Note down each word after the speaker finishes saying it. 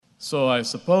So I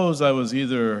suppose I was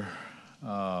either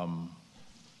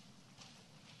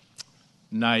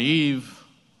naive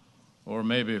or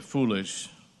maybe foolish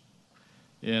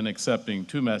in accepting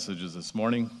two messages this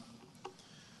morning.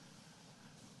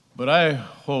 But I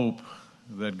hope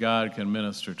that God can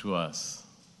minister to us.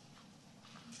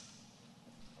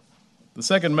 The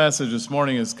second message this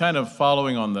morning is kind of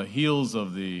following on the heels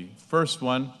of the first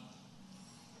one.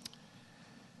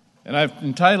 And I've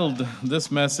entitled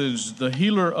this message, The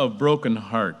Healer of Broken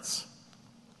Hearts.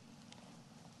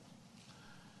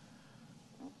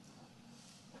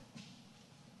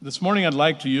 This morning I'd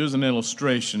like to use an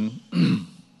illustration.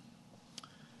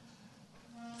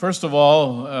 First of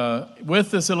all, with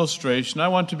this illustration, I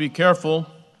want to be careful,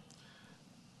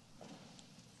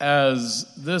 as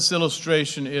this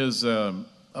illustration is a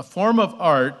form of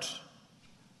art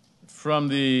from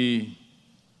the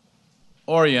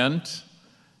Orient,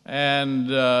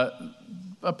 and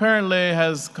apparently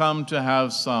has come to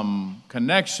have some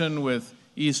connection with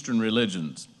Eastern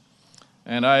religions.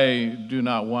 And I do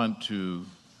not want to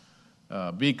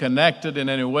be connected in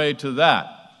any way to that.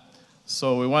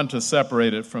 So we want to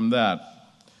separate it from that.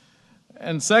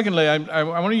 And secondly, I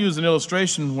want to use an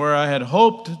illustration where I had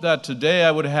hoped that today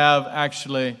I would have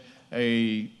actually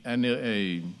an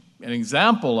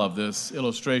example of this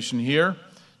illustration here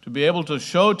to be able to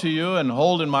show to you and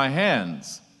hold in my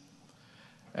hands.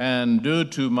 And due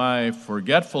to my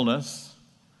forgetfulness,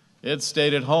 it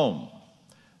stayed at home.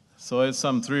 So it's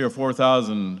some 3,000 or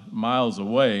 4,000 miles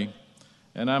away,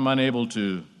 and I'm unable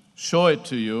to show it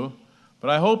to you.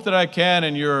 But I hope that I can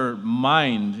in your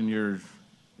mind,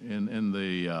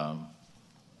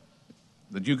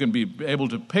 that you can be able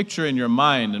to picture in your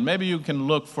mind, and maybe you can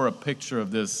look for a picture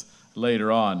of this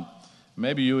later on.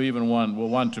 Maybe you even will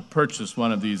want to purchase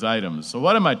one of these items. So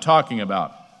what am I talking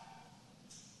about?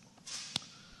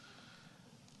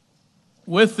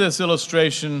 With this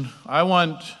illustration, I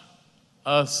want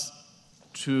us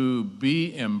to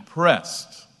be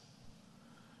impressed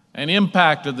and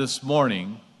impacted this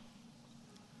morning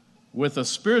with a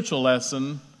spiritual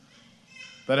lesson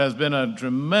that has been a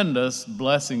tremendous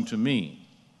blessing to me.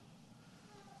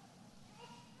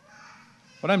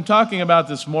 What I'm talking about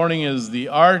this morning is the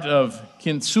art of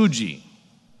kintsugi.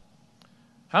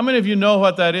 How many of you know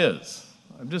what that is?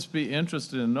 I'd just be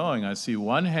interested in knowing. I see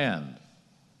one hand.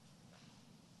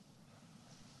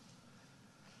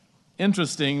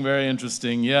 Interesting, very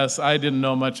interesting. Yes, I didn't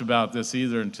know much about this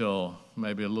either until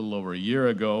maybe a little over a year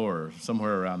ago or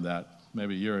somewhere around that,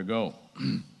 maybe a year ago.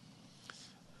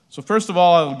 So first of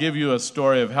all, I'll give you a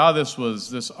story of how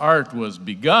this art was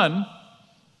begun.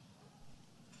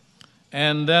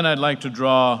 And then I'd like to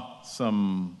draw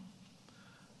some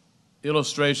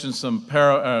illustrations, some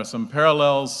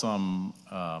parallels, some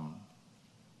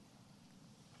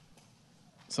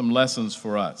lessons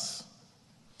for us.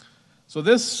 So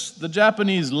the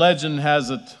Japanese legend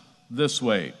has it this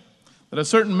way, that a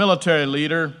certain military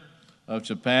leader of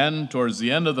Japan towards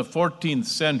the end of the 14th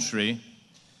century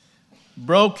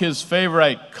broke his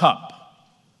favorite cup.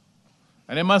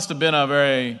 And it must have been a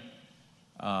very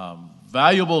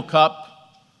valuable cup.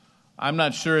 I'm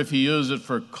not sure if he used it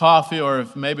for coffee or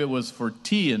if maybe it was for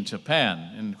tea in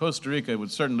Japan. In Costa Rica, it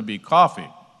would certainly be coffee.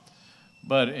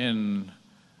 But in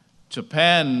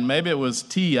Japan, maybe it was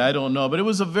tea, I don't know. But it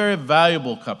was a very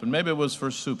valuable cup, and maybe it was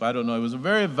for soup, I don't know. It was a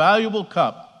very valuable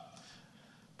cup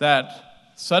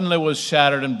that suddenly was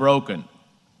shattered and broken.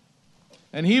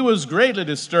 And he was greatly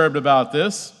disturbed about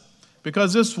this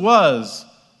because this was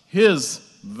his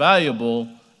valuable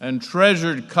and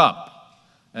treasured cup,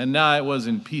 and now it was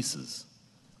in pieces.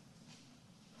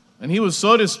 And he was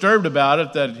so disturbed about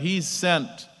it that he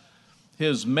sent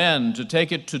his men to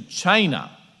take it to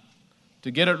China to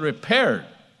get it repaired.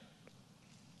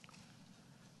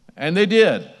 And they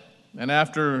did. And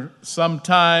after some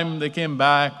time, they came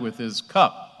back with his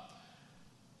cup.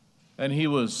 And he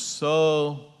was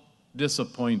so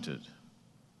disappointed.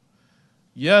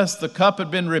 Yes, the cup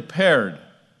had been repaired.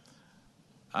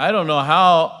 I don't know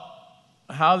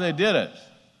how they did it,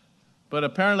 but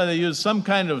apparently they used some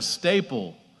kind of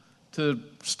staple to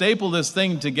staple this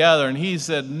thing together. And he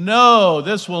said, "No,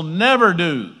 this will never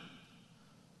do.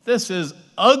 This is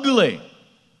ugly,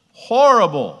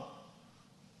 horrible.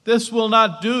 This will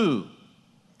not do.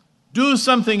 Do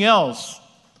something else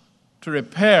to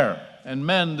repair and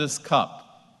mend this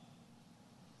cup."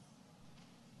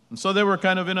 And so they were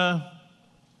kind of in a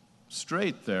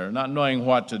strait there, not knowing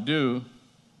what to do.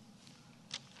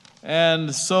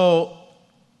 And so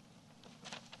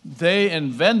they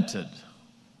invented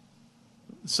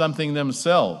something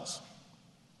themselves.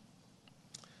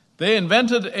 They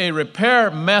invented a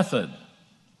repair method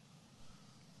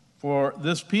for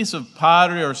this piece of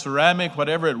pottery or ceramic,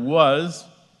 whatever it was,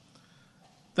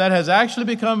 that has actually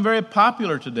become very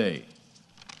popular today.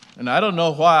 And I don't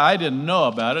know why I didn't know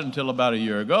about it until about a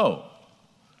year ago,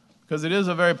 because it is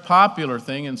a very popular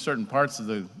thing in certain parts of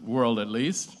the world at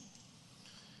least.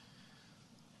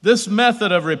 This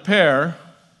method of repair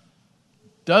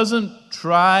doesn't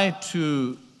try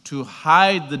to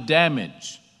hide the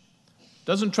damage,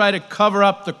 doesn't try to cover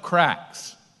up the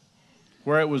cracks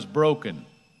where it was broken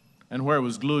and where it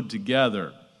was glued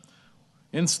together.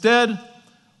 Instead,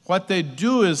 what they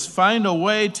do is find a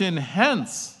way to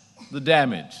enhance the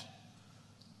damage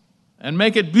and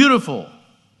make it beautiful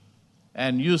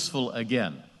and useful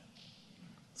again.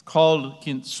 It's called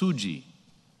kintsugi.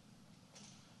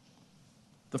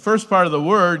 The first part of the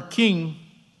word, king,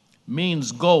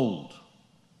 means gold.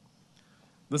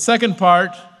 The second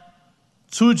part,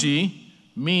 tsuji,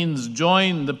 means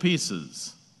join the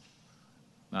pieces.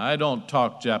 Now, I don't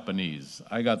talk Japanese.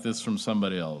 I got this from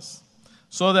somebody else.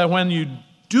 So that when you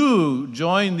do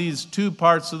join these two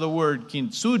parts of the word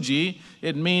kintsugi,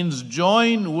 it means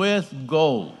join with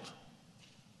gold.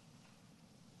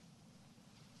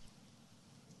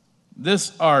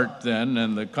 This art, then,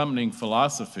 and the accompanying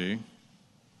philosophy,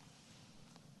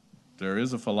 there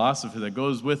is a philosophy that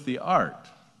goes with the art.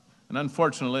 And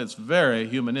unfortunately, it's very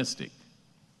humanistic.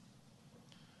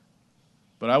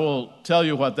 But I will tell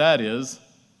you what that is,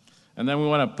 and then we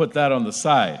want to put that on the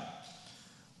side.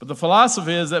 But the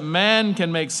philosophy is that man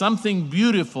can make something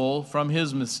beautiful from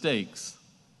his mistakes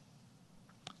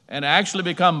and actually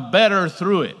become better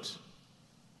through it.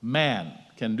 Man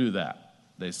can do that,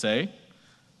 they say.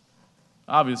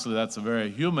 Obviously, that's a very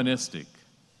humanistic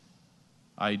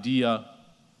idea.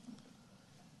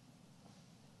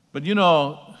 But you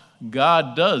know,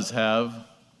 God does have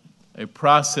a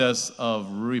process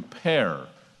of repair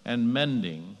and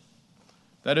mending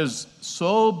that is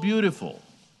so beautiful.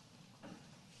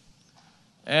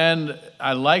 And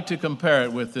I like to compare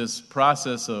it with this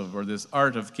process of, or this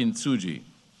art of kintsugi.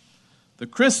 The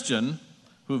Christian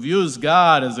who views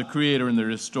God as the creator and the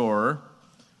restorer,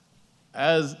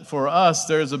 as for us,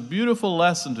 there's a beautiful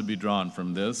lesson to be drawn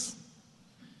from this.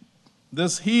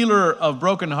 This healer of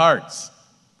broken hearts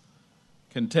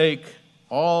can take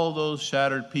all those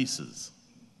shattered pieces.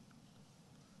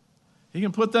 He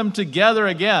can put them together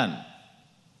again.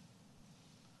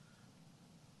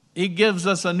 He gives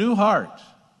us a new heart.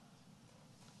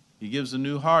 He gives a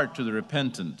new heart to the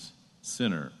repentant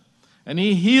sinner. And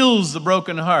he heals the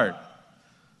broken heart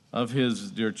of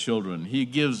his dear children. He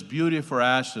gives beauty for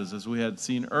ashes, as we had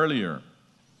seen earlier,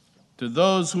 to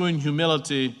those who in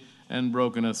humility and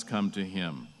brokenness come to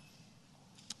him.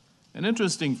 An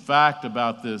interesting fact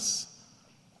about this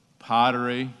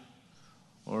pottery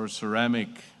or ceramic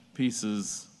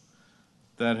pieces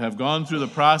that have gone through the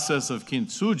process of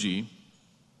kintsugi,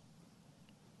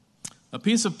 a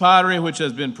piece of pottery which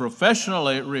has been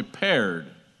professionally repaired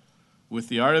with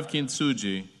the art of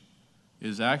kintsugi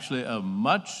is actually of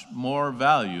much more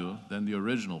value than the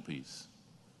original piece.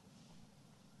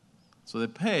 So they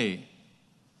pay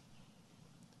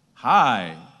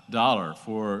high dollar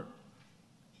for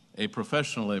a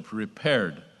professionally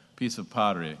repaired piece of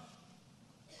pottery.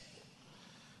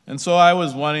 And so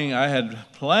I had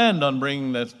planned on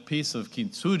bringing that piece of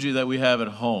kintsugi that we have at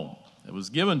home. It was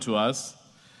given to us.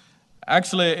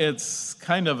 Actually, it's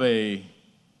kind of a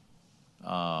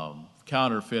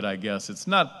counterfeit, I guess. It's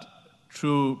not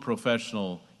true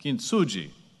professional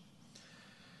kintsugi.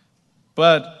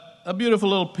 But a beautiful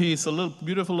little piece,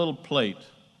 beautiful little plate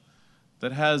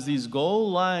that has these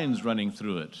gold lines running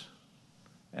through it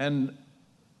and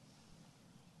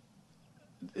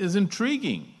is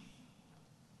intriguing,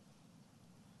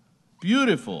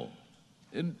 beautiful,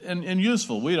 and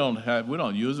useful. We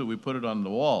don't use it. We put it on the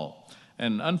wall.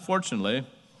 And unfortunately,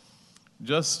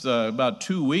 just about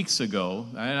 2 weeks ago,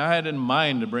 and I had in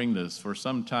mind to bring this for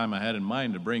some time. I had in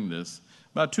mind to bring this.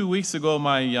 About 2 weeks ago,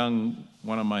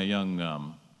 one of my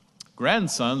young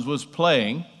grandsons was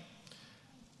playing,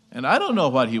 and I don't know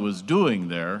what he was doing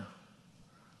there,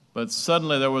 but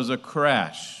suddenly there was a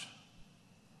crash,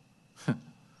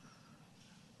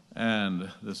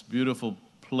 and this beautiful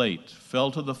plate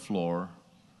fell to the floor,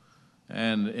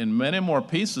 and in many more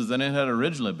pieces than it had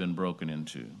originally been broken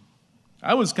into.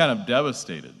 I was kind of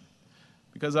devastated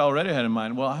because I already had in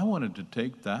mind, well, I wanted to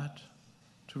take that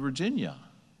to Virginia.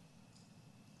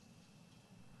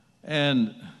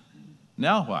 And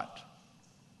now what?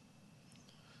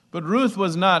 But Ruth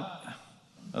was not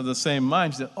of the same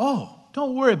mind. She said, oh,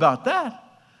 don't worry about that.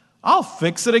 I'll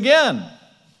fix it again.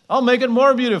 I'll make it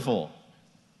more beautiful.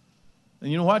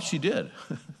 And you know what? She did.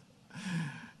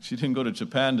 She didn't go to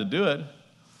Japan to do it.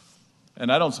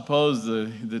 And I don't suppose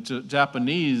the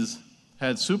Japanese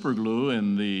had super glue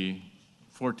in the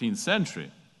 14th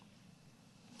century.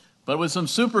 But with some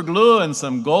super glue and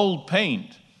some gold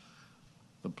paint,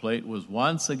 the plate was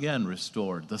once again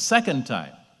restored, the second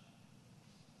time.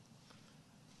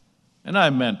 And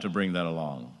I meant to bring that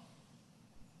along.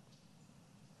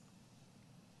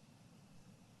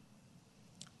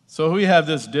 So we have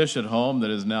this dish at home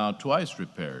that is now twice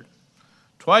repaired,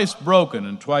 twice broken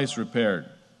and twice repaired.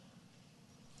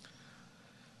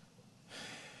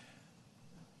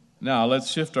 Now let's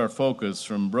shift our focus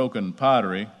from broken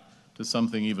pottery to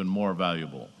something even more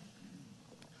valuable.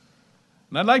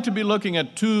 And I'd like to be looking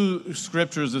at two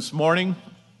scriptures this morning.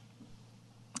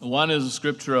 One is a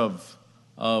scripture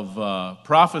of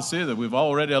prophecy that we've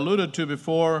already alluded to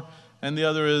before, and the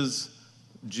other is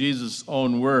Jesus'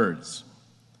 own words.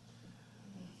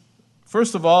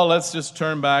 First of all, let's just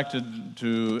turn back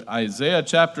to Isaiah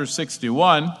chapter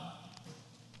 61.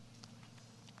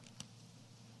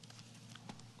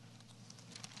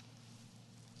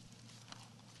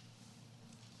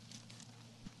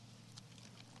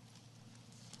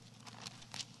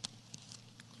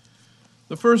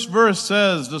 The first verse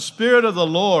says, "The Spirit of the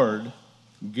Lord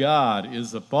God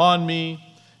is upon me,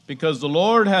 because the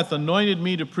Lord hath anointed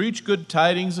me to preach good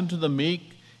tidings unto the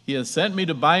meek. He has sent me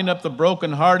to bind up the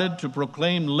brokenhearted, to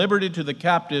proclaim liberty to the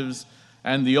captives,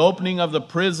 and the opening of the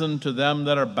prison to them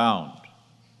that are bound."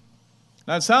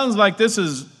 Now it sounds like this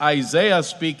is Isaiah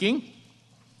speaking.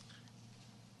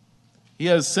 He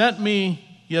has sent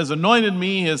me, he has anointed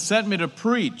me, he has sent me to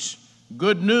preach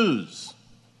good news,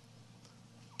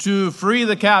 to free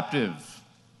the captive.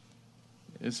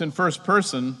 It's in first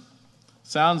person.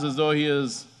 Sounds as though he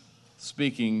is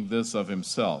speaking this of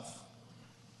himself.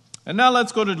 And now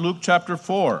let's go to Luke chapter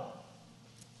 4.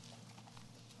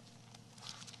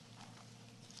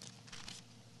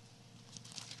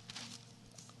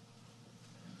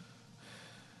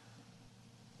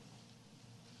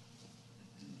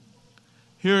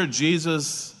 Here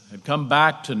Jesus had come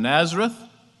back to Nazareth,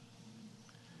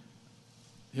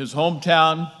 his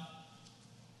hometown,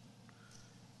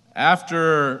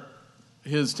 after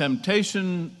his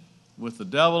temptation with the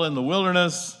devil in the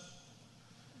wilderness.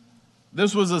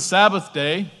 This was a Sabbath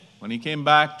day when he came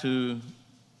back to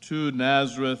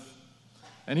Nazareth,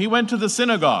 and he went to the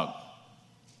synagogue.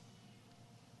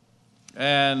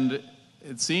 And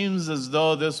it seems as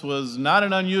though this was not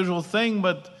an unusual thing,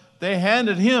 but they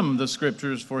handed him the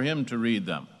scriptures for him to read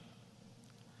them.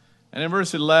 And in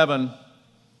verse 11,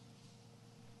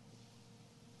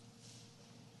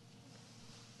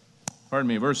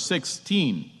 verse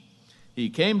 16, he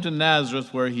came to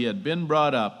Nazareth where he had been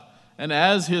brought up, and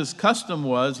as his custom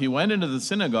was, he went into the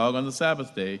synagogue on the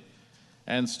Sabbath day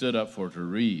and stood up for to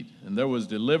read. And there was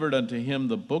delivered unto him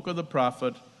the book of the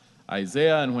prophet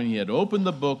Isaiah, and when he had opened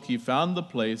the book, he found the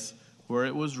place where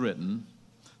it was written,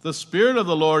 "The Spirit of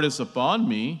the Lord is upon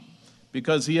me,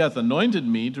 because he hath anointed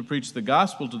me to preach the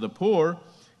gospel to the poor.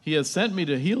 He has sent me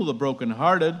to heal the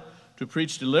brokenhearted, to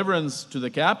preach deliverance to the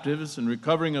captives, and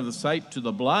recovering of the sight to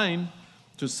the blind,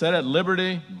 to set at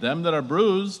liberty them that are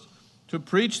bruised, to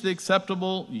preach the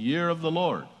acceptable year of the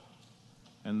Lord."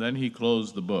 And then he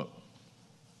closed the book.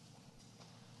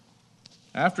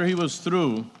 After he was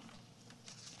through,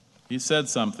 he said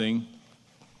something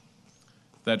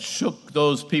that shook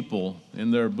those people in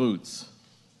their boots.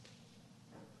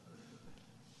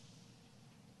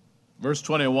 Verse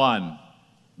 21,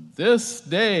 "This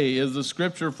day is the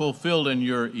scripture fulfilled in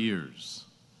your ears."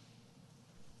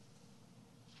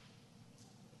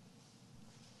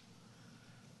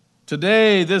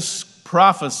 Today, this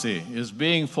prophecy is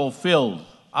being fulfilled.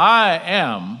 I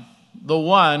am the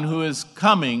one who is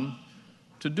coming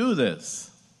to do this.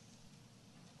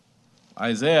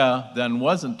 Isaiah then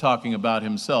wasn't talking about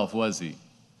himself, was he?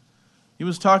 He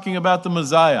was talking about the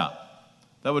Messiah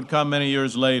that would come many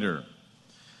years later.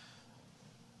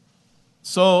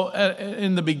 So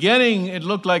in the beginning, it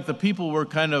looked like the people were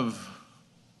kind of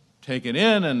taken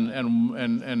in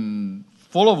and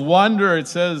full of wonder. It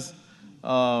says,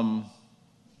 all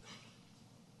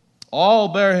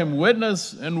bare him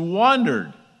witness and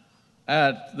wondered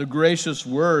at the gracious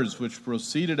words which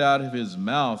proceeded out of his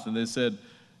mouth. And they said,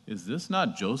 "Is this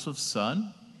not Joseph's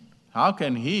son? How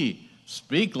can he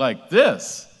speak like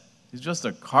this? He's just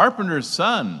a carpenter's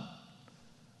son."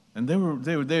 And they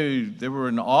were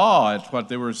in awe at what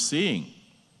they were seeing.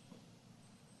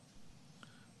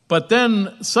 But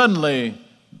then suddenly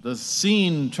the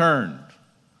scene turned,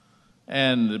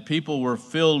 and the people were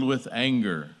filled with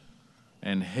anger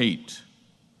and hate.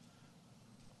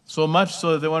 So much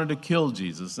so that they wanted to kill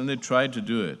Jesus, and they tried to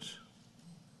do it.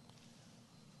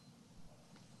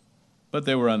 But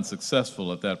they were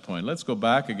unsuccessful at that point. Let's go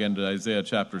back again to Isaiah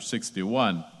chapter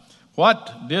 61.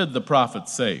 What did the prophet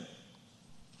say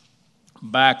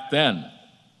back then?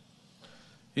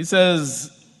 He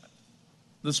says,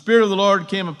 the Spirit of the Lord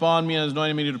came upon me and has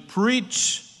anointed me to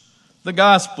preach the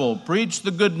gospel, preach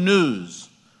the good news,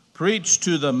 preach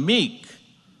to the meek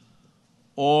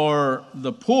or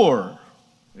the poor.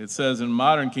 It says in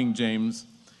modern King James.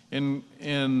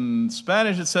 In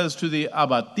Spanish it says to the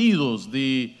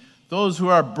abatidos, those who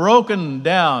are broken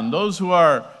down, those who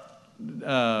are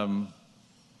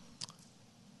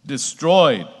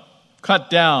destroyed, cut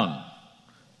down.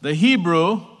 The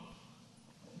Hebrew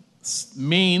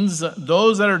means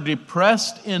those that are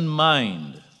depressed in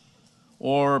mind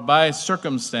or by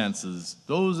circumstances,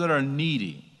 those that are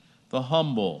needy, the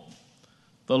humble,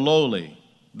 the lowly,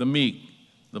 the meek,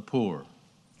 the poor.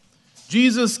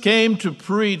 Jesus came to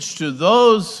preach to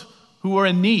those who were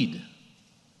in need.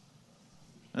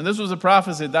 And this was a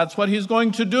prophecy. That's what he's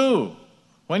going to do.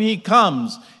 When he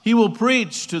comes, he will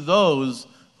preach to those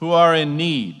who are in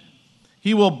need.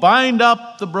 He will bind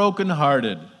up the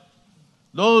brokenhearted,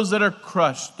 those that are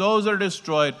crushed, those that are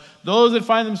destroyed, those that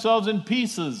find themselves in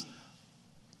pieces,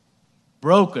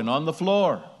 broken on the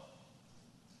floor.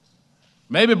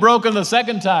 Maybe broken the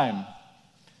second time,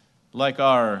 like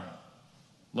our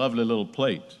lovely little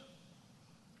plate.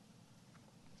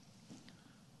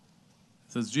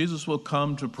 It says Jesus will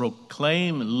come to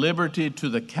proclaim liberty to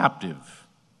the captive,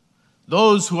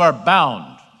 those who are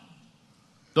bound,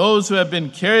 those who have been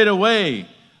carried away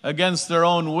against their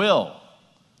own will,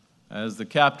 as the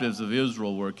captives of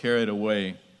Israel were carried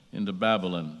away into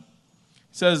Babylon.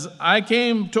 He says, I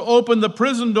came to open the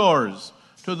prison doors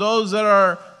to those that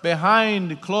are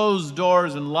behind closed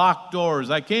doors and locked doors.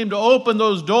 I came to open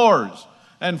those doors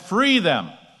and free them,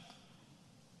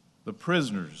 the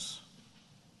prisoners.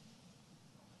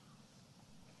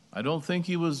 I don't think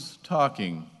he was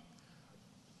talking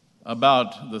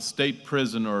about the state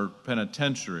prison or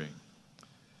penitentiary.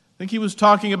 I think he was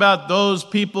talking about those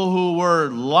people who were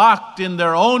locked in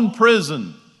their own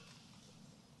prison,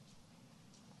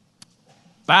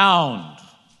 bound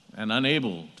and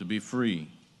unable to be free.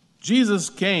 Jesus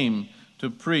came to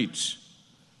preach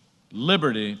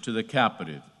liberty to the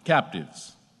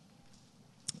captives,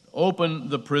 open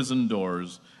the prison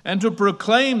doors, and to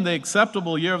proclaim the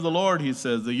acceptable year of the Lord, he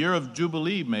says, the year of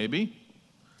Jubilee maybe.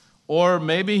 Or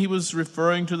maybe he was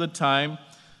referring to the time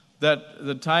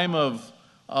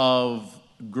of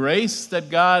grace that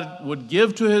God would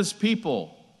give to his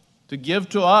people, to give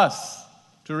to us,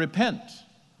 to repent.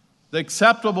 The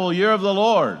acceptable year of the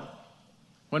Lord,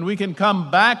 when we can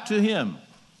come back to him,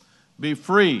 be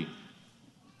free.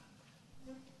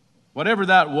 Whatever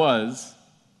that was,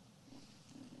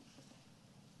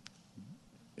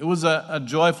 it was a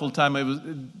joyful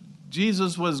time.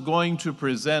 Jesus was going to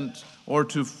present or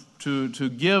to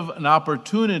give an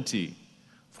opportunity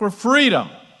for freedom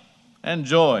and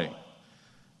joy.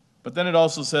 But then it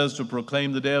also says to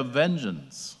proclaim the day of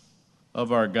vengeance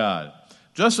of our God.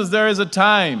 Just as there is a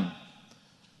time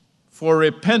for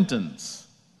repentance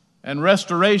and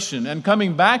restoration and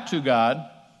coming back to God,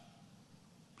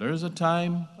 there is a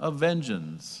time of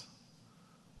vengeance.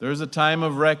 There is a time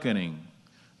of reckoning,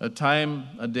 a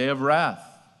day of wrath,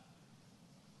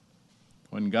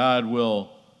 when God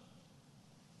will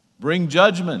bring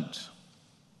judgment.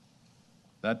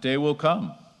 That day will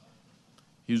come.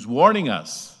 He's warning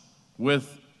us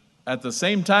at the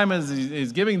same time as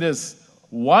he's giving this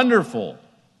wonderful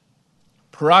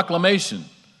proclamation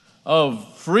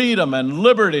of freedom and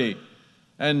liberty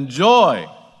and joy.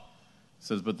 He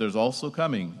says, but there's also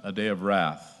coming a day of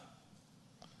wrath.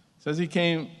 He says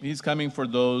he's coming for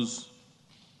those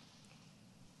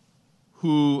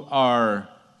who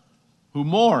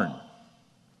mourn.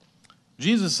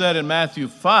 Jesus said in Matthew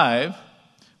 5,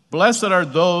 blessed are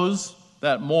those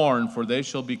that mourn, for they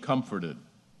shall be comforted.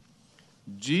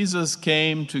 Jesus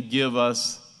came to give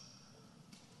us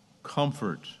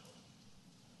comfort,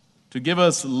 to give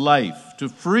us life, to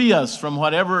free us from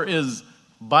whatever is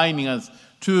binding us,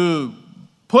 to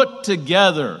put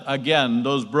together again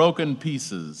those broken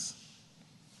pieces,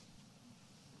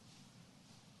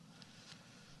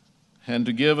 and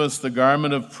to give us the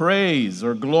garment of praise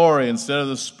or glory instead of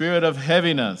the spirit of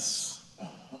heaviness.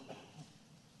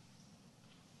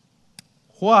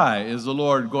 Why is the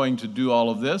Lord going to do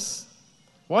all of this?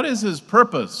 What is his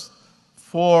purpose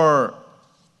for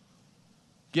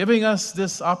giving us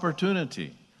this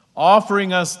opportunity,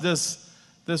 offering us this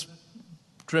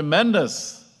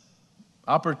tremendous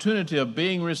opportunity of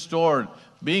being restored,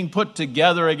 being put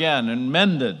together again and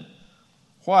mended?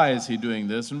 Why is he doing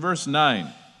this? In verse 9,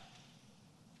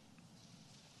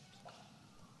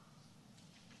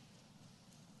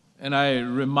 And I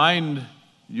remind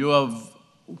you of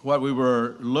what we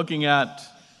were looking at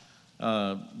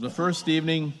the first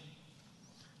evening.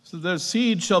 So their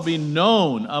seed shall be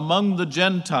known among the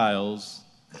Gentiles,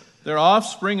 their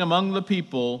offspring among the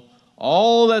people.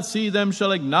 All that see them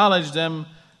shall acknowledge them,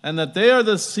 and that they are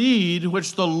the seed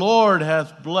which the Lord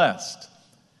hath blessed.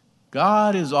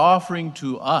 God is offering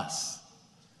to us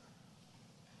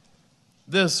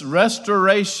this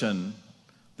restoration,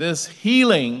 this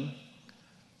healing,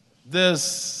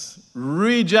 this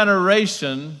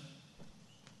regeneration,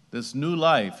 this new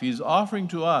life. He's offering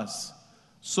to us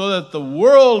so that the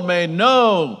world may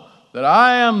know that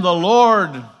I am the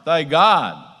Lord thy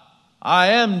God. I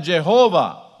am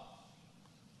Jehovah.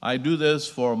 I do this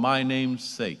for my name's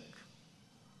sake.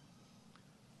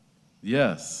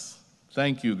 Yes,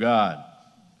 thank you, God.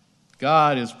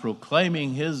 God is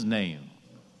proclaiming his name,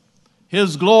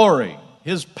 his glory,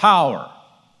 his power,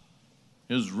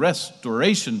 his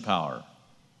restoration power.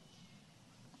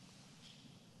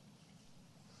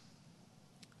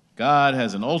 God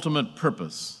has an ultimate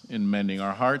purpose in mending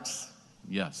our hearts.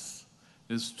 Yes,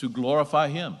 it is to glorify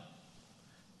him.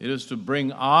 It is to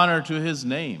bring honor to his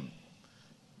name.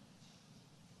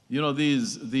 You know,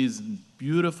 these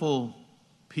beautiful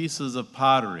pieces of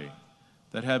pottery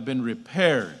that have been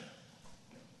repaired,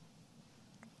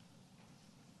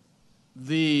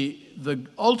 the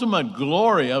ultimate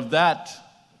glory of that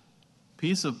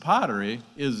piece of pottery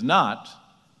is not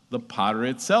the potter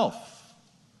itself,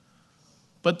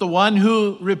 but the one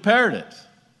who repaired it,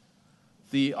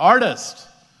 the artist,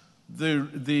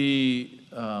 the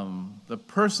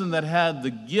person that had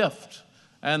the gift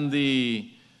and the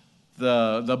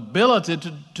ability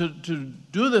to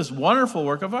do this wonderful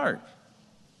work of art.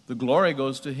 The glory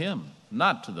goes to him,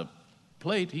 not to the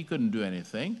plate. He couldn't do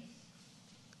anything.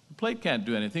 The plate can't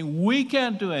do anything. We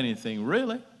can't do anything,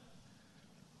 really.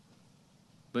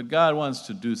 But God wants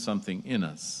to do something in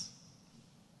us.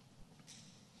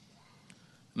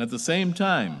 And at the same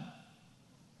time,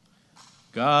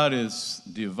 God is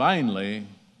divinely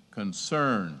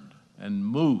concerned and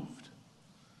moved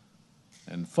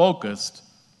and focused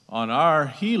on our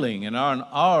healing and on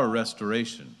our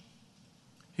restoration.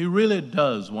 He really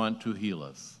does want to heal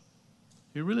us.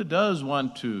 He really does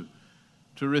want to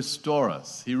restore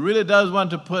us. He really does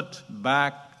want to put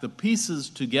back the pieces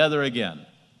together again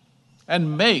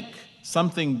and make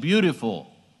something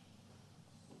beautiful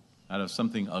out of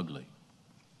something ugly.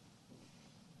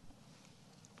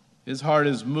 His heart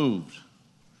is moved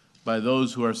by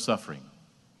those who are suffering.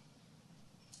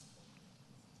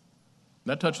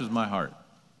 That touches my heart.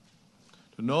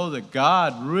 To know that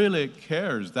God really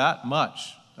cares that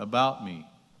much about me,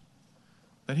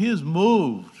 that he is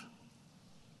moved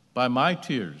by my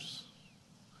tears,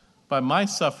 by my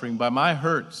suffering, by my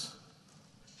hurts.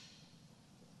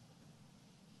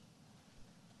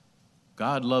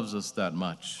 God loves us that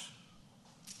much.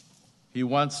 He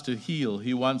wants to heal.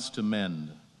 He wants to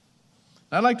mend.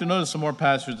 I'd like to notice some more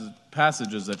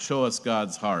passages that show us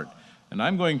God's heart. And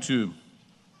I'm going to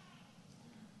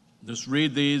just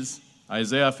read these.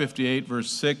 Isaiah 58,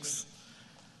 verse 6.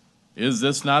 Is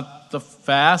this not the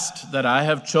fast that I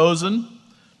have chosen?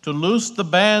 To loose the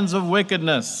bands of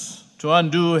wickedness, to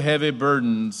undo heavy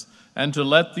burdens, and to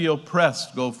let the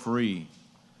oppressed go free,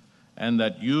 and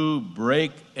that you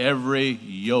break every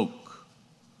yoke.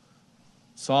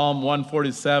 Psalm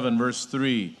 147, verse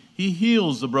 3. He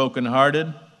heals the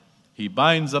brokenhearted. He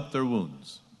binds up their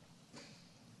wounds.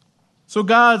 So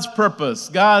God's purpose,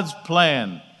 God's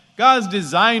plan, God's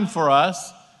design for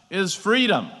us is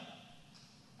freedom,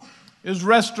 is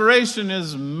restoration,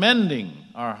 is mending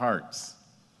our hearts.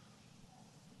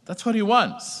 That's what he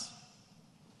wants.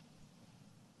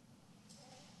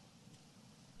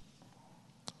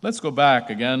 Let's go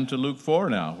back again to Luke 4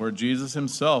 now, where Jesus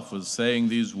himself was saying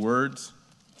these words.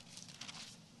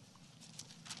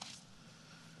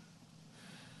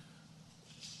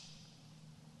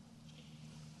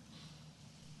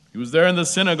 He was there in the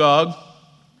synagogue.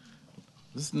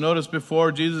 Just notice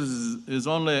before, Jesus is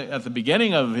only at the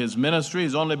beginning of his ministry.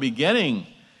 He's only beginning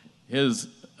his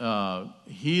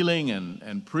healing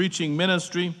and preaching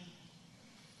ministry.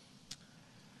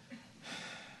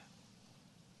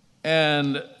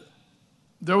 And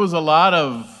there was a lot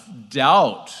of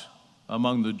doubt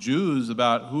among the Jews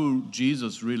about who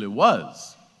Jesus really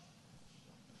was.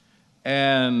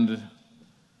 And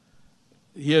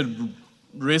he had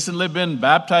recently been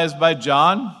baptized by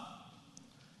John,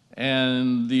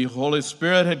 and the Holy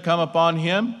Spirit had come upon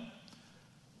him.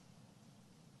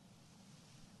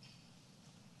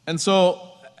 And so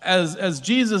as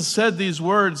Jesus said these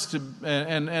words,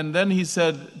 and then he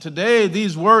said, today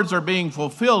these words are being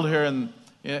fulfilled here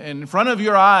in front of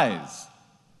your eyes.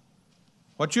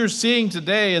 What you're seeing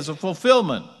today is a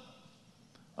fulfillment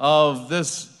of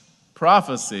this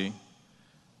prophecy.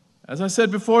 As I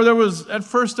said before, at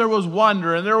first there was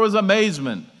wonder and there was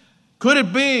amazement. Could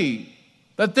it be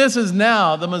that this is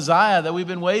now the Messiah that we've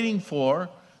been waiting for,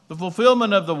 the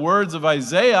fulfillment of the words of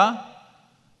Isaiah?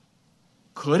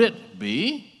 Could it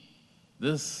be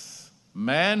this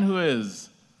man who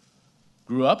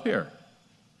grew up here,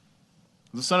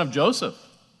 the son of Joseph?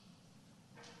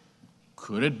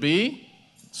 Could it be?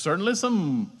 Certainly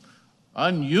some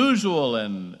unusual,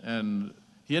 and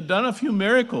he had done a few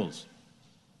miracles.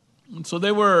 And so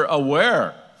they were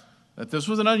aware that this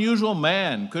was an unusual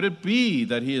man. Could it be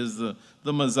that he is the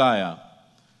Messiah?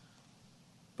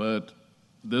 But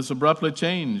this abruptly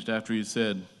changed after he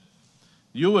said,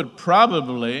 "You would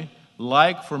probably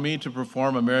like for me to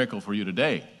perform a miracle for you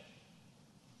today."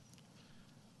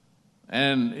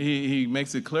 And he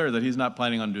makes it clear that he's not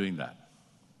planning on doing that.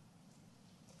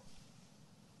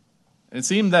 It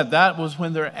seemed that was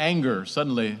when their anger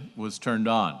suddenly was turned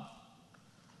on.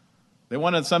 They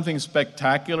wanted something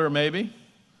spectacular, maybe.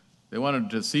 They wanted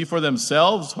to see for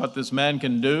themselves what this man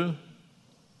can do.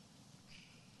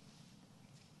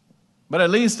 But at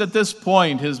least at this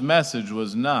point, his message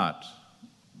was not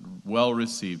well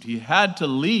received. He had to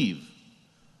leave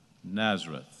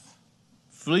Nazareth,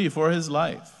 flee for his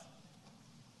life.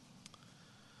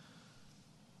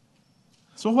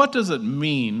 So what does it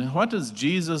mean? What does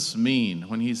Jesus mean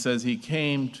when he says he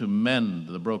came to mend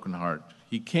the broken heart?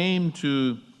 He came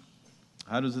to,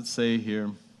 how does it say here?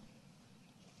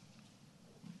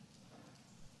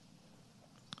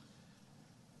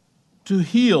 To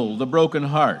heal the broken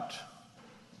heart,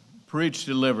 preach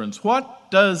deliverance. What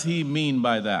does he mean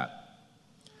by that?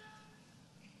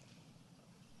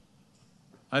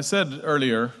 I said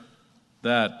earlier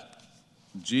that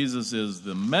Jesus is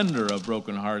the mender of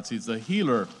broken hearts. He's the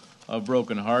healer of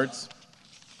broken hearts.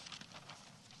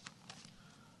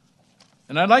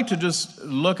 And I'd like to just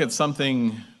look at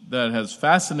something that has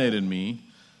fascinated me.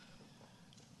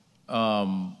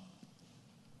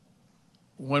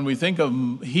 When we think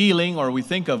of healing or we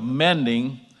think of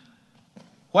mending,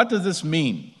 what does this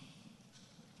mean?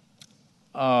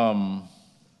 When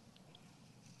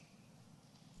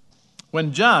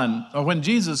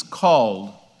Jesus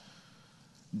called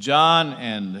John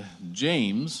and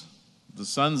James, the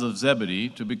sons of Zebedee,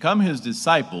 to become his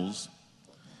disciples,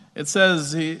 it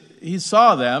says he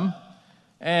saw them,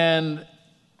 and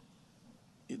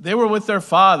they were with their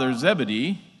father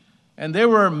Zebedee, and they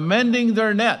were mending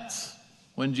their nets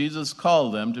when Jesus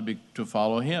called them to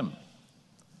follow him.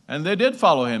 And they did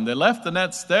follow him. They left the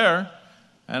nets there,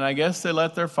 and I guess they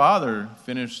let their father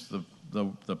finish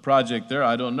the project there.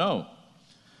 I don't know.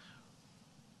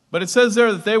 But it says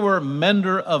there that they were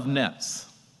mender of nets.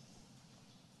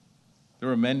 They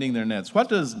were mending their nets. What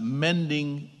does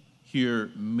mending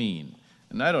here mean?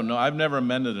 And I don't know. I've never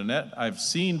mended a net. I've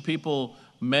seen people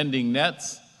mending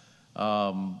nets.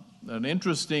 An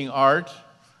interesting art.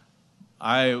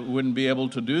 I wouldn't be able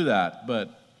to do that.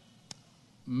 But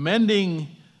mending,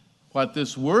 what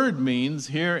this word means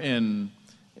here in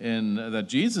that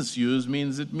Jesus used,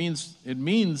 it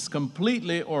means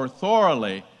completely or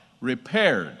thoroughly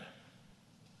repaired.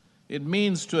 It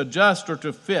means to adjust or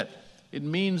to fit. It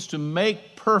means to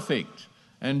make perfect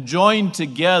and join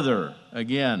together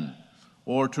again,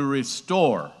 or to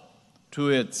restore to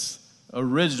its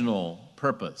original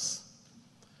purpose.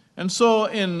 And so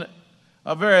in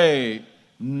a very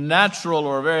natural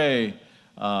or very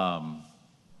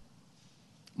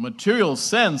material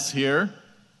sense here,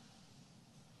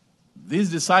 these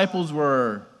disciples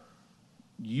were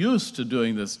used to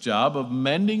doing this job of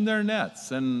mending their nets,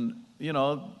 and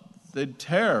they'd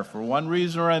tear for one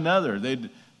reason or another.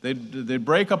 They'd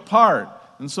break apart,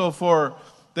 and so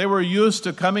they were used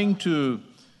to coming to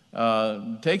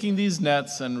taking these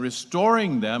nets and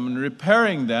restoring them and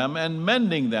repairing them and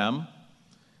mending them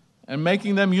and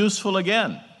making them useful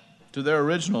again to their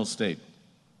original state.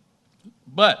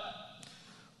 But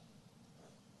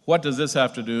what does this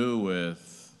have to do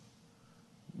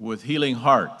with healing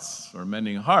hearts or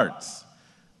mending hearts?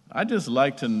 I'd just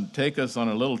like to take us on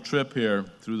a little trip here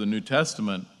through the New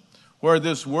Testament where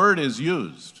this word is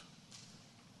used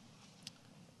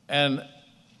and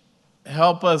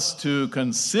help us to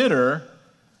consider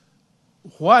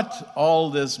what all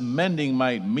this mending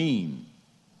might mean.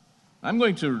 I'm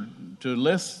going to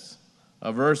list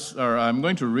a verse, or I'm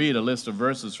going to read a list of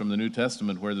verses from the New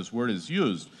Testament where this word is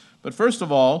used. But first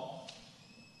of all,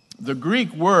 the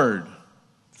Greek word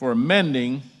for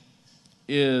mending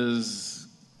is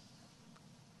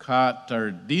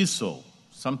katardiso,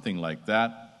 something like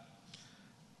that.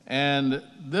 And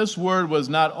this word was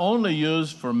not only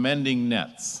used for mending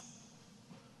nets.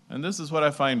 And this is what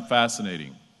I find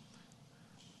fascinating.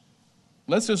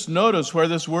 Let's just notice where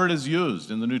this word is used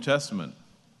in the New Testament.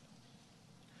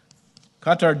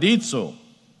 Katardizo,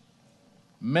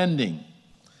 mending.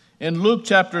 In Luke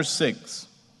chapter 6,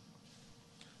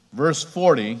 verse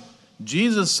 40,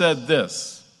 Jesus said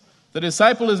this, "The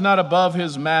disciple is not above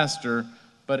his master,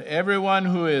 but everyone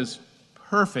who is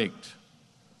perfect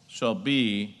shall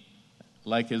be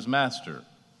like his master."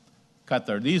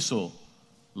 Katardizo,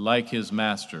 like his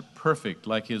master, perfect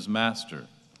like his master.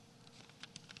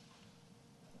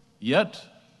 Yet,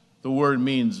 the word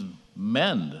means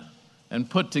mend and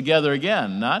put together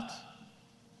again, not?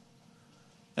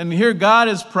 And here God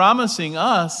is promising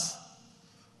us,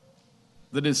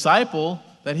 the disciple,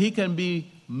 that he can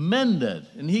be mended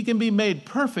and he can be made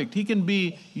perfect. He can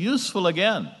be useful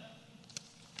again.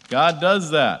 God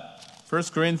does that.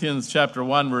 1 Corinthians chapter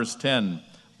 1, verse 10.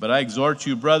 "But I exhort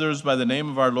you, brothers, by the name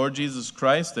of our Lord Jesus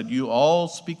Christ, that you all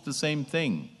speak the same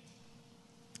thing,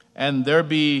 and there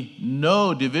be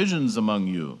no divisions among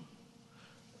you,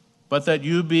 but that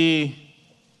you be,"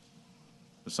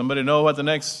 does somebody know what the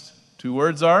next two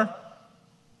words are?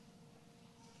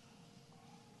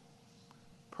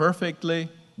 Perfectly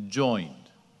joined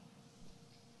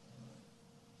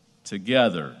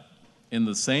together in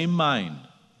the same mind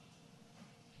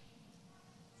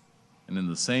and in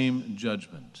the same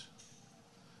judgment.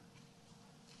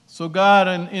 So God,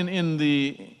 in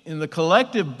the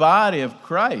collective body of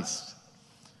Christ,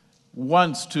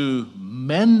 wants to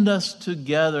mend us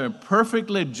together,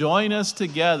 perfectly join us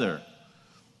together.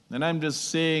 And I'm just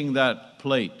seeing that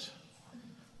plate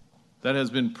that has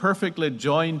been perfectly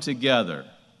joined together,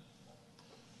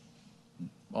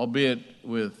 albeit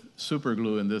with super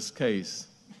glue in this case,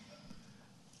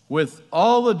 with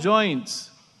all the joints.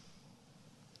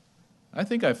 I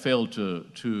think I failed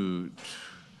to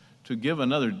give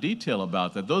another detail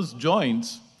about that. Those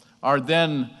joints are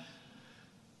then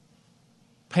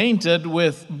painted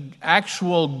with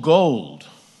actual gold.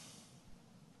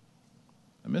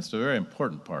 I missed a very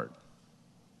important part.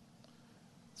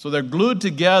 So they're glued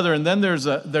together, and then there's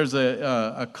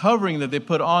a covering that they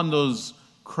put on those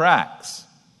cracks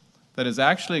that is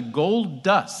actually gold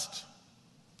dust.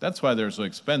 That's why they're so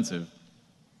expensive.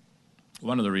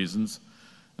 One of the reasons.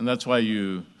 And that's why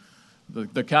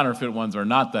the counterfeit ones are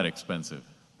not that expensive.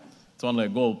 It's only a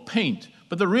gold paint.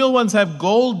 But the real ones have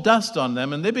gold dust on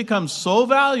them, and they become so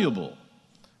valuable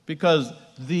because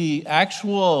the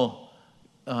actual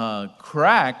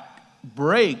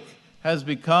break has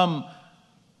become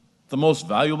the most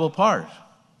valuable part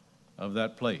of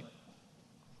that plate.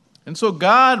 And so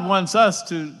God wants us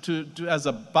to as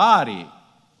a body,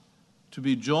 to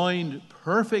be joined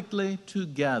perfectly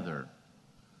together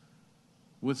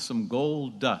with some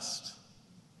gold dust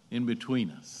in between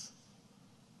us.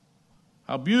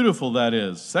 How beautiful that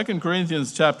is. 2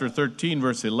 Corinthians chapter 13,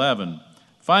 verse 11.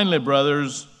 "Finally,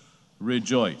 brothers,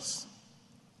 rejoice."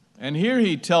 And here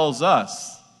he tells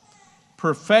us,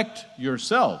 perfect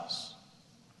yourselves.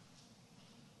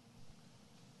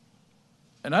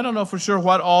 And I don't know for sure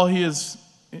what all he's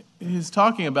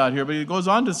talking about here, but he goes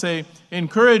on to say,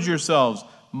 encourage yourselves,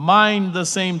 mind the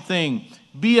same thing,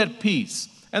 be at peace,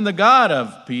 and the God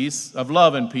of peace, of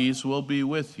love and peace, will be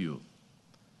with you.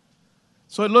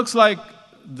 So it looks like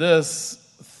this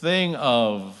thing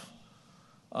of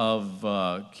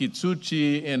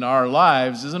Kitsuchi in our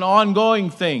lives is an ongoing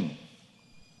thing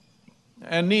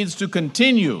and needs to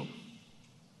continue,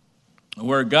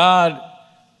 where God,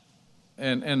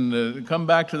 and come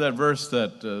back to that verse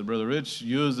that Brother Rich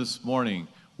used this morning,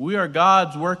 we are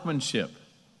God's workmanship,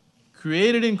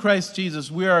 created in Christ Jesus.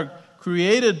 We are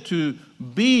created to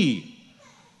be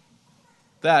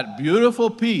that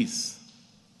beautiful piece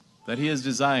that He has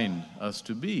designed us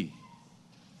to be.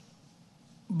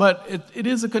 But it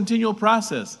is a continual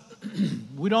process.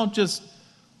 We don't just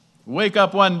wake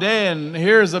up one day and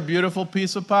here's a beautiful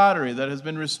piece of pottery that has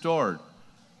been restored.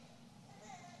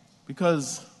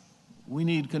 Because we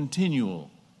need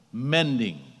continual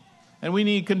mending, and we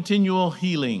need continual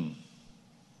healing.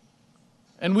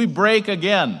 And we break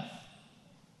again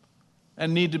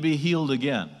and need to be healed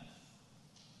again.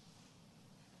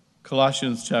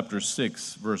 Colossians chapter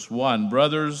 6, verse 1.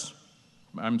 Brothers,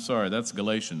 that's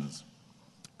Galatians.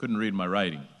 Couldn't read my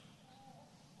writing.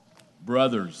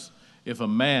 Brothers, if a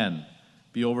man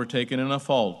be overtaken in a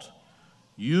fault,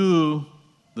 you,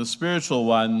 the spiritual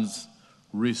ones,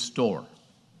 restore.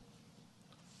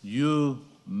 You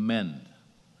mend.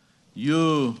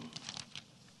 You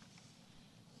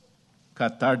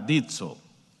katardizo.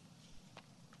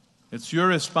 It's your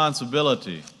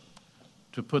responsibility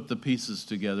to put the pieces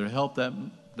together. Help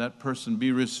that person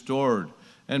be restored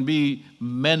and be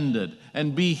mended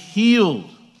and be healed.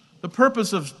 The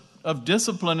purpose of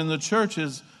discipline in the church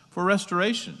is for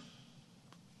restoration,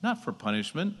 not for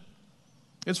punishment.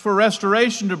 It's for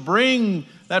restoration, to bring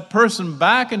that person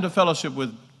back into fellowship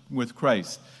with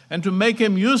Christ and to make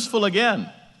him useful again.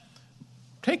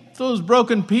 Take those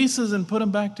broken pieces and put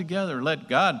them back together. Let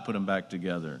God put them back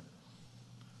together.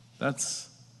 That's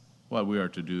what we are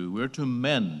to do. We are to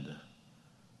mend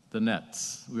the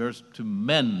nets. We are to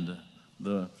mend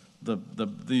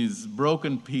these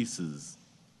broken pieces.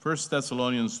 1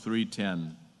 Thessalonians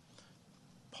 3:10,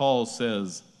 Paul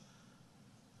says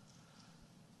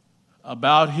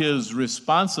about his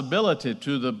responsibility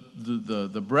to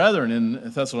the brethren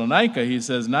in Thessalonica, he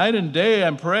says, "Night and day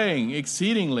I'm praying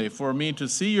exceedingly for me to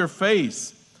see your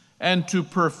face and to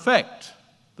perfect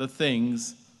the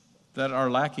things that are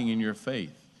lacking in your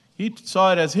faith." He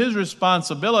saw it as his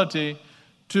responsibility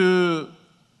to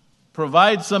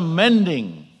provide some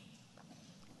mending,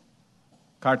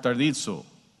 katartizo,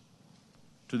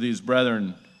 to these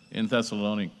brethren in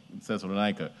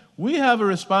Thessalonica. We have a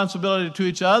responsibility to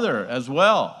each other as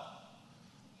well.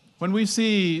 When we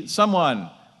see someone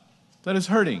that is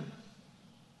hurting,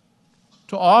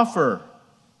 to offer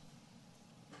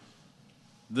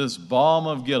this balm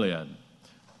of Gilead,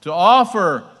 to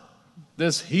offer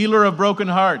this healer of broken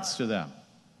hearts to them.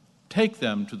 Take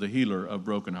them to the healer of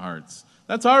broken hearts.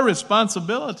 That's our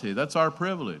responsibility. That's our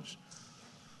privilege.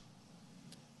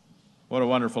 What a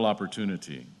wonderful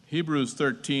opportunity. Hebrews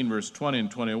 13, verse 20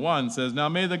 and 21 says, "Now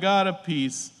may the God of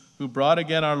peace, who brought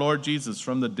again our Lord Jesus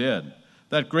from the dead,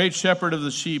 that great shepherd of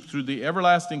the sheep, through the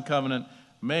everlasting covenant,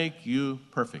 make you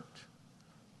perfect."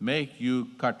 Make you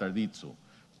katartizo.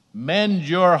 Mend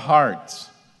your hearts.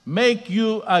 Make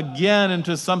you again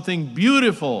into something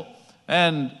beautiful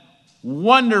and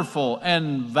wonderful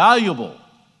and valuable.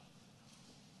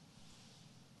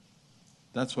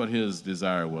 That's what his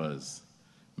desire was.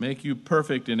 Make you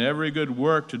perfect in every good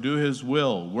work to do his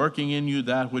will, working in you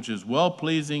that which is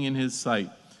well-pleasing in his sight,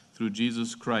 through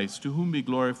Jesus Christ, to whom be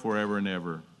glory forever and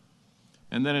ever.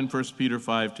 And then in 1 Peter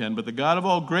 5:10, "But the God of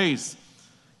all grace,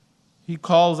 he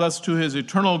calls us to his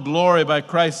eternal glory by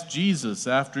Christ Jesus.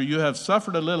 After you have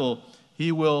suffered a little,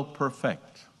 he will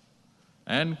perfect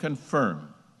and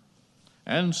confirm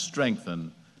and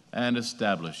strengthen and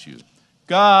establish you."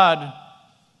 God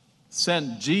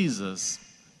sent Jesus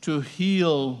to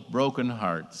heal broken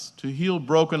hearts, to heal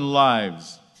broken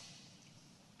lives.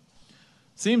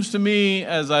 Seems to me,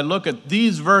 as I look at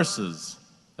these verses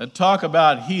that talk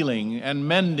about healing and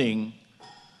mending,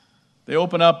 they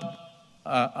open up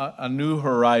a new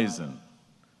horizon.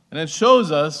 And it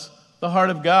shows us the heart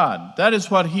of God. That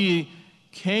is what he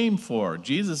came for.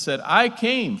 Jesus said, "I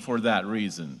came for that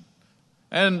reason."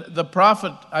 And the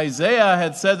prophet Isaiah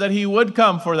had said that he would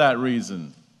come for that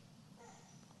reason.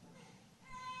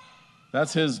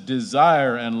 That's his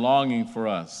desire and longing for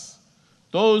us.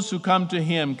 Those who come to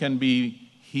him can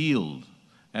be healed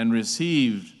and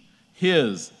receive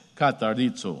his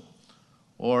katartizo,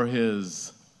 or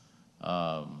his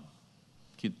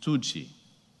kituchi.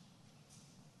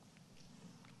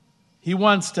 He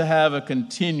wants to have a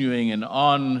continuing and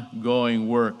ongoing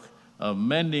work of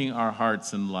mending our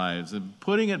hearts and lives and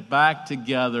putting it back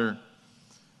together,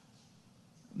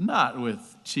 not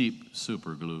with cheap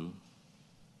super glue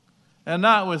and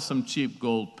not with some cheap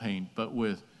gold paint, but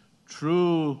with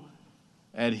true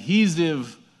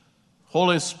adhesive,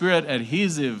 Holy Spirit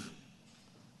adhesive,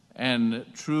 and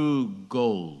true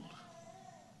gold,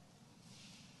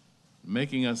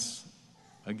 making us,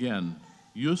 again,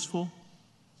 useful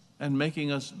and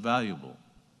making us valuable.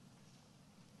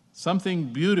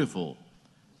 Something beautiful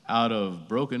out of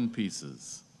broken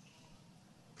pieces.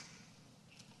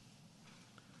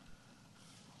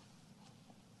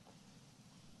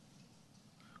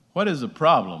 What is the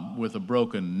problem with a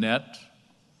broken net?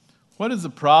 What is the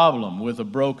problem with a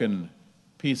broken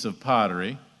piece of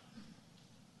pottery?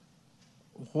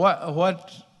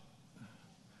 What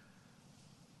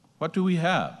do we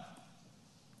have?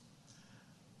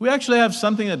 We actually have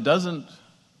something that doesn't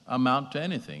amount to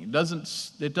anything.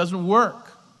 It doesn't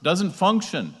work. Doesn't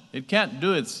function. It can't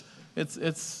do its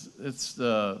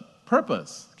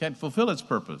purpose. Can't fulfill its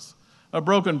purpose. A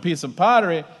broken piece of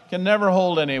pottery can never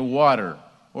hold any water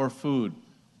or food.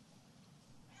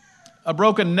 A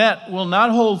broken net will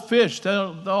not hold fish.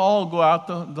 They'll all go out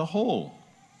the hole.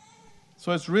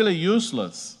 So it's really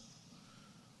useless.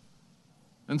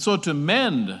 And so to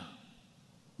mend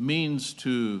means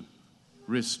to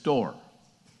restore.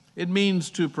 It means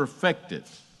to perfect it.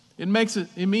 It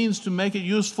means to make it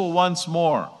useful once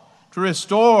more, to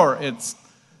restore its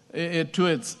it to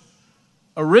its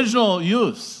original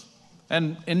use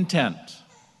and intent.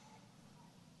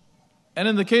 And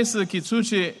in the case of the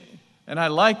Kitsuchi, and I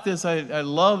like this, I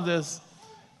love this,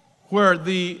 where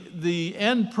the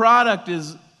end product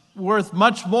is worth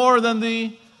much more than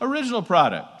the original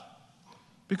product.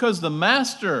 Because the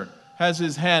master has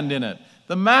his hand in it.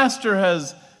 The master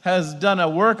has done a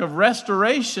work of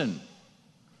restoration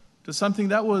to something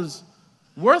that was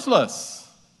worthless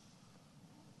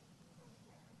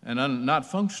and not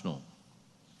functional.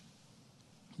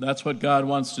 That's what God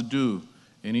wants to do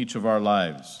in each of our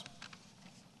lives.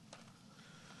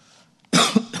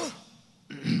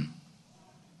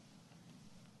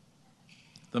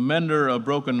 The mender of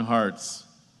broken hearts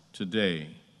today.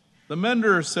 The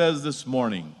mender says this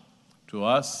morning to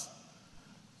us,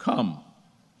 "Come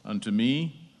unto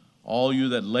me, all you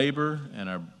that labor and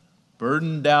are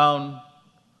burdened down,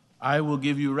 I will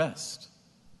give you rest."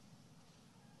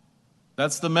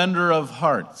 That's the mender of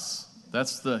hearts.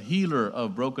 That's the healer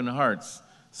of broken hearts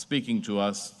speaking to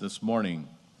us this morning.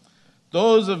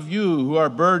 Those of you who are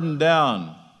burdened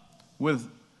down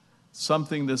with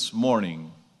something this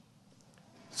morning,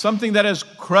 something that has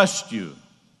crushed you,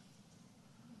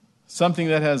 something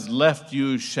that has left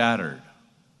you shattered.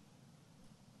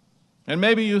 And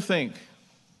maybe you think,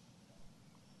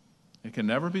 it can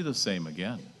never be the same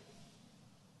again.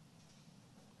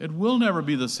 It will never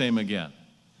be the same again.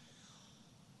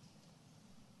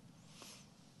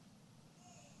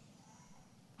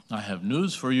 I have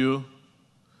news for you.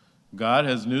 God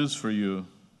has news for you.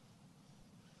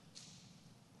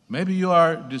 Maybe you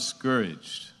are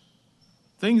discouraged.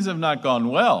 Things have not gone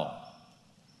well.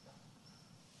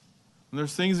 And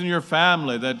there's things in your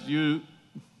family that you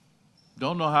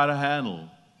don't know how to handle.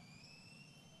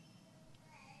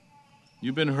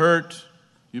 You've been hurt.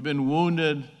 You've been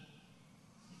wounded.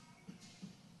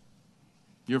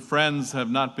 Your friends have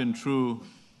not been true.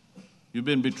 You've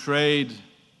been betrayed,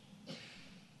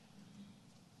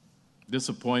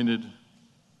 disappointed,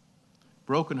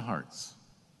 broken hearts.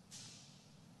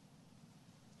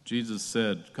 Jesus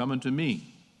said, "Come unto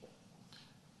me.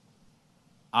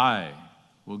 I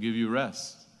will give you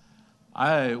rest.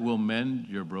 I will mend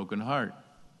your broken heart."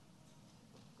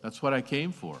 That's what I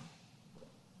came for.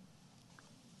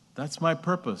 That's my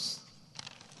purpose.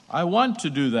 I want to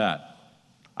do that.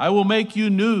 I will make you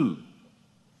new.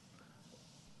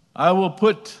 I will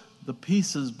put the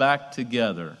pieces back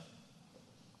together.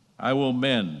 I will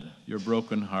mend your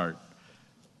broken heart.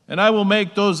 And I will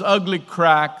make those ugly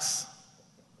cracks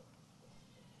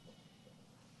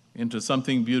into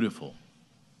something beautiful.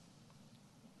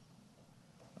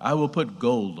 I will put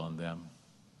gold on them.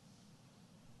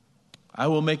 I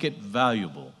will make it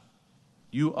valuable.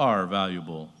 You are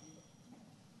valuable.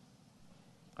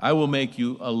 I will make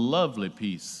you a lovely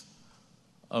piece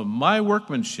of my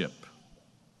workmanship.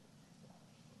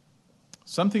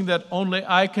 Something that only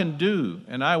I can do,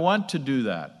 and I want to do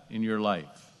that in your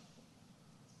life.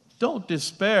 Don't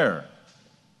despair.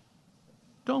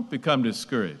 Don't become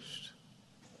discouraged.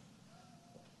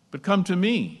 But come to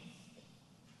me.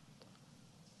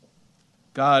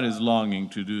 God is longing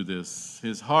to do this.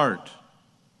 His heart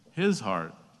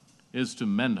is to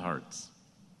mend hearts.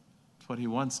 That's what he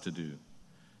wants to do.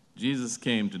 Jesus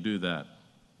came to do that,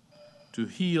 to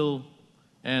heal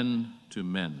and to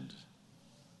mend.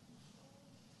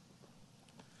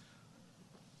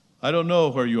 I don't know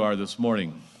where you are this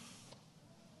morning.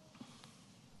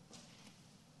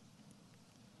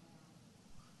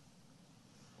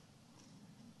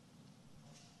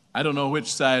 I don't know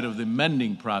which side of the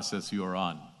mending process you are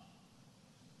on.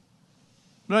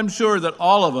 But I'm sure that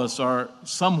all of us are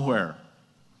somewhere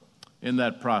in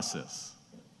that process.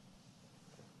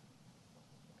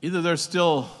 Either there's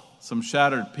still some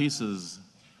shattered pieces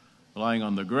lying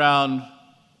on the ground,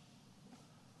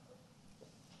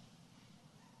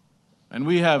 and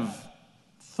we have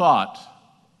thought,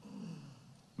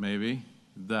 maybe,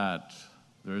 that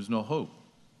there is no hope.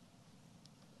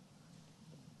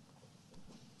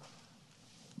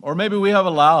 Or maybe we have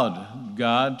allowed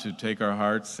God to take our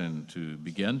hearts and to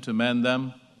begin to mend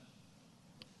them,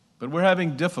 but we're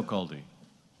having difficulty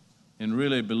in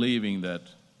really believing that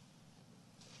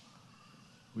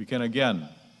we can again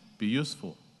be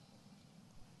useful.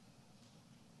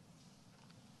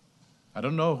 I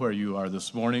don't know where you are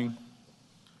this morning,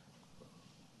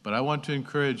 but I want to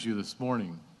encourage you this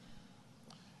morning.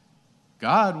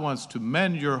 God wants to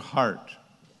mend your heart.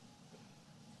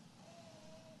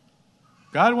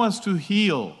 God wants to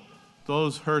heal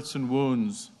those hurts and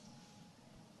wounds.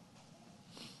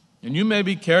 And you may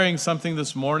be carrying something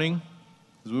this morning,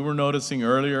 as we were noticing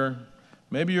earlier.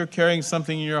 Maybe you're carrying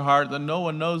something in your heart that no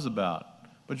one knows about,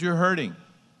 but you're hurting.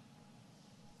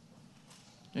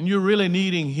 and you're really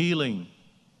needing healing,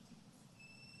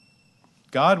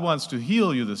 God wants to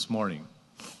heal you this morning.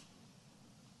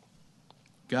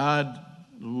 God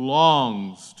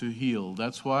longs to heal.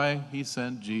 That's why he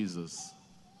sent Jesus.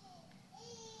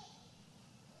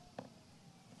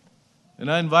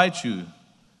 And I invite you,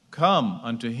 come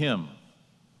unto him.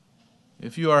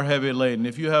 If you are heavy laden,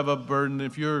 if you have a burden,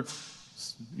 if you're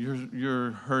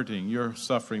hurting, you're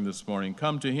suffering this morning,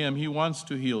 come to him. He wants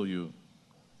to heal you.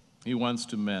 He wants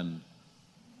to mend.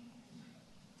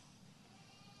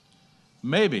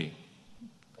 Maybe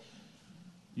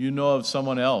you know of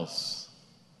someone else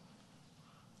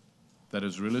that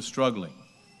is really struggling.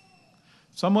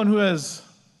 Someone who has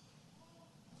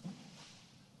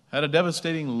had a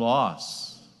devastating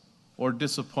loss or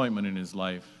disappointment in his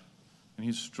life, and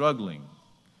he's struggling.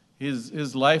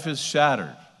 His life is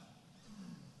shattered.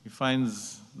 He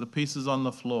finds the pieces on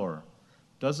the floor,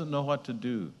 doesn't know what to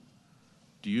do.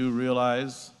 Do you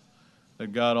realize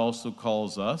that God also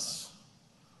calls us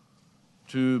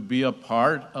to be a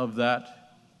part of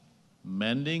that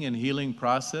mending and healing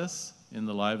process in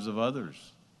the lives of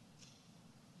others?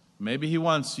 Maybe he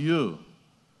wants you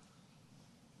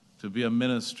to be a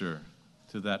minister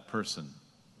to that person,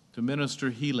 to minister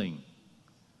healing,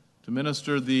 to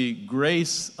minister the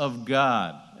grace of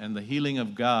God and the healing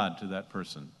of God to that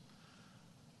person.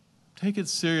 Take it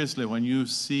seriously when you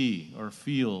see or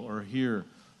feel or hear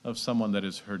of someone that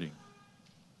is hurting.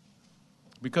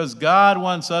 Because God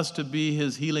wants us to be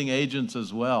his healing agents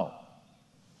as well,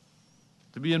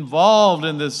 to be involved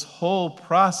in this whole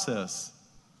process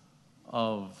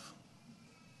of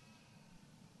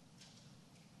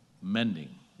mending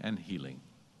and healing.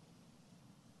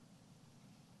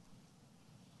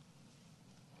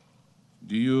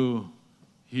 Do you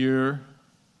hear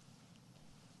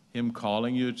him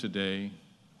calling you today?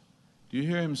 Do you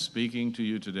hear him speaking to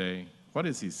you today? What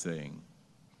is he saying?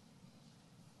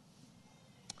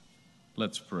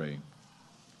 Let's pray.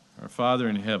 Our Father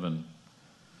in heaven,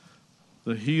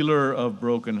 the healer of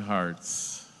broken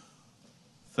hearts,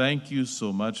 thank you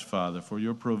so much, Father, for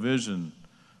your provision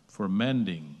for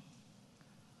mending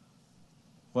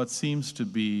what seems to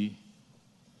be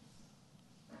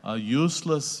a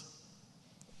useless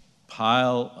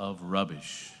pile of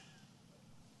rubbish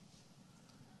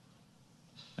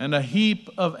and a heap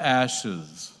of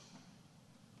ashes.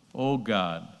 Oh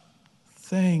God,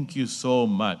 thank you so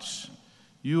much.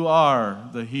 You are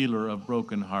the healer of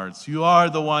broken hearts. You are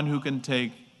the one who can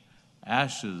take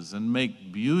ashes and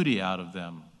make beauty out of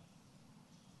them.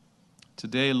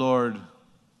 Today, Lord,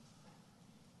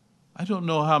 I don't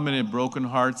know how many broken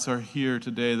hearts are here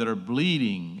today that are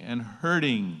bleeding and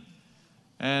hurting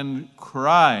and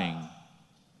crying.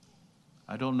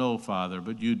 I don't know, Father,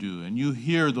 but you do. And you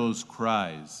hear those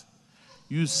cries.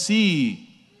 You see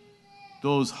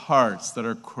those hearts that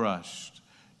are crushed.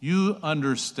 You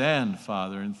understand,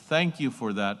 Father, and thank you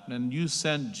for that. And you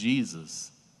sent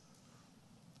Jesus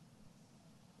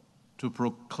to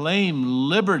proclaim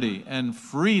liberty and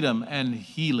freedom and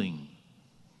healing.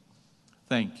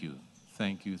 Thank you,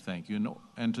 thank you, thank you.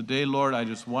 And today, Lord, I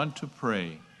just want to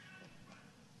pray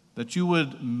that you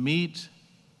would meet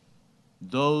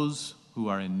those who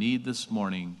are in need this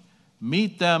morning.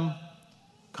 Meet them,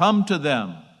 come to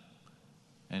them,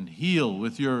 and heal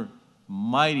with your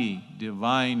mighty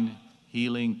divine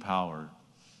healing power.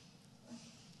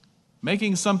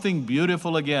 Making something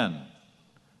beautiful again.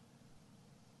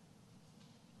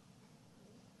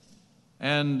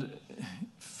 And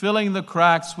filling the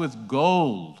cracks with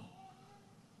gold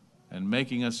and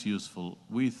making us useful.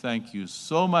 We thank you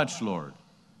so much, Lord.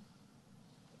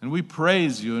 And we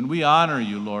praise you and we honor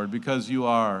you, Lord, because you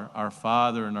are our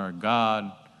Father and our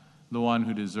God, the one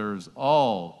who deserves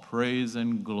all praise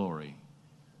and glory.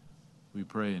 We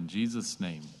pray in Jesus'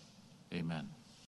 name. Amen.